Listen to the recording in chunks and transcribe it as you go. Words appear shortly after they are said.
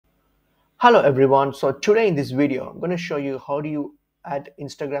Hello everyone. So today in this video, I'm going to show you how do you add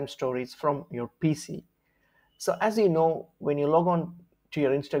Instagram stories from your PC. So as you know, when you log on to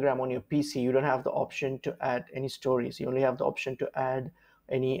your Instagram on your PC, you don't have the option to add any stories. You only have the option to add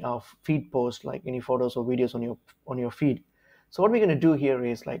any feed posts, like any photos or videos on your feed. So what we're going to do here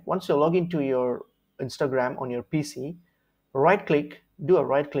is, like, once you log into your Instagram on your PC, do a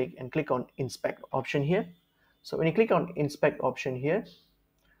right click and click on inspect option here. So when you click on inspect option here,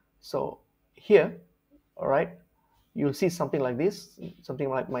 so here, all right, you'll see something like this, something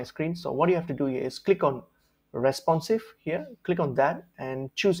like my screen. So what you have to do here is click on responsive here, click on that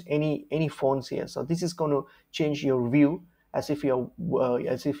and choose any phones here. So this is going to change your view as if you're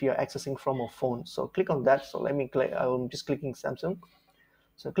accessing from a phone. So click on that. So let me click, I'm just clicking Samsung.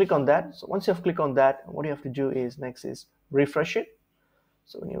 So click on that. So once you have clicked on that, what you have to do is next is refresh it.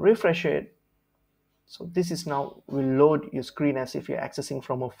 So when you refresh it, so this is now will load your screen as if you're accessing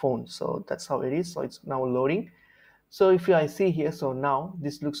from a phone. So that's how it is. So it's now loading. So if I see here, so now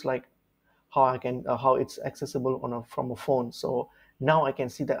this looks like how I can how it's accessible from a phone. So now I can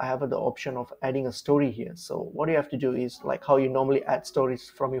see that I have the option of adding a story here. So what you have to do is, like how you normally add stories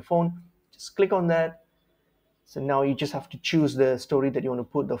from your phone, just click on that. So now you just have to choose the story that you want to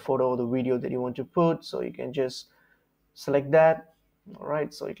put, the photo or the video that you want to put. So you can just select that. All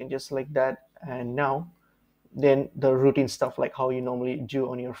right, so you can just select that, and now then the routine stuff, like how you normally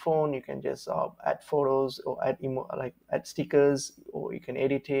do on your phone, you can just add photos or add stickers, or you can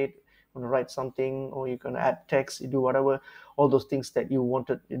edit it, you want to write something, or you can add text, you do whatever, all those things that you want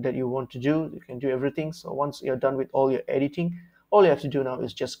to do, you can do everything. So once you're done with all your editing, all you have to do now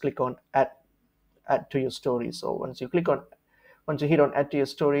is just click on add to your story. So once you hit on add to your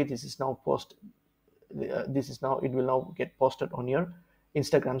story, this is now it will now get posted on your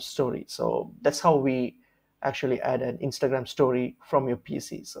Instagram story. So that's how we actually add an Instagram story from your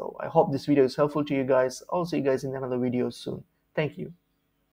PC. So I hope this video is helpful to you guys. I'll see you guys in another video soon. Thank you.